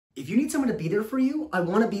If you need someone to be there for you, I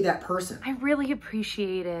want to be that person. I really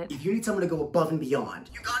appreciate it. If you need someone to go above and beyond,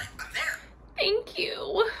 you got it, I'm there. Thank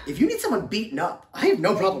you. If you need someone beaten up, I have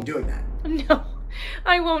no problem doing that. No,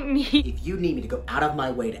 I won't need. If you need me to go out of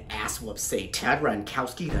my way to ass whoop, say, Tad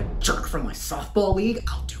Rankowski, that jerk from my softball league,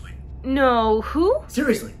 I'll do it. No, who?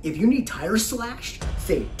 Seriously, if you need tires slashed,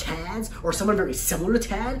 say Tad's, or someone very similar to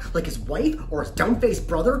Tad, like his wife or his dumb-faced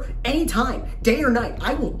brother, anytime, day or night,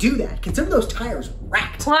 I will do that. Consider those tires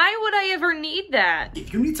racked. Why would I ever need that?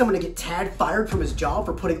 If you need someone to get Tad fired from his job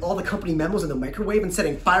for putting all the company memos in the microwave and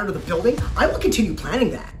setting fire to the building, I will continue planning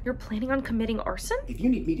that. You're planning on committing arson? If you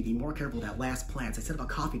need me to be more careful with that last plan, I set up a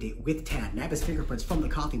coffee date with Tad, nab his fingerprints from the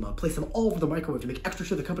coffee mug, place them all over the microwave to make extra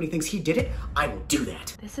sure the company thinks he did it, I will do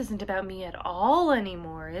that. This isn't about me at all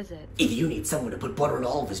anymore, is it? If you need someone to put butter in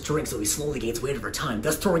all of his drinks so he slowly gains weight over time,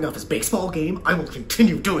 thus throwing off his baseball game, I will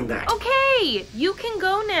continue doing that. Okay, you can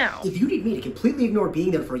go now. If you need me to completely ignore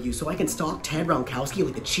being there for you so I can stalk Tad Rankowski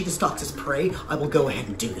like the cheetah stalks his prey, I will go ahead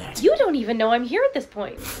and do that. You don't even know I'm here at this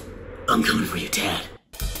point. I'm coming for you, Tad.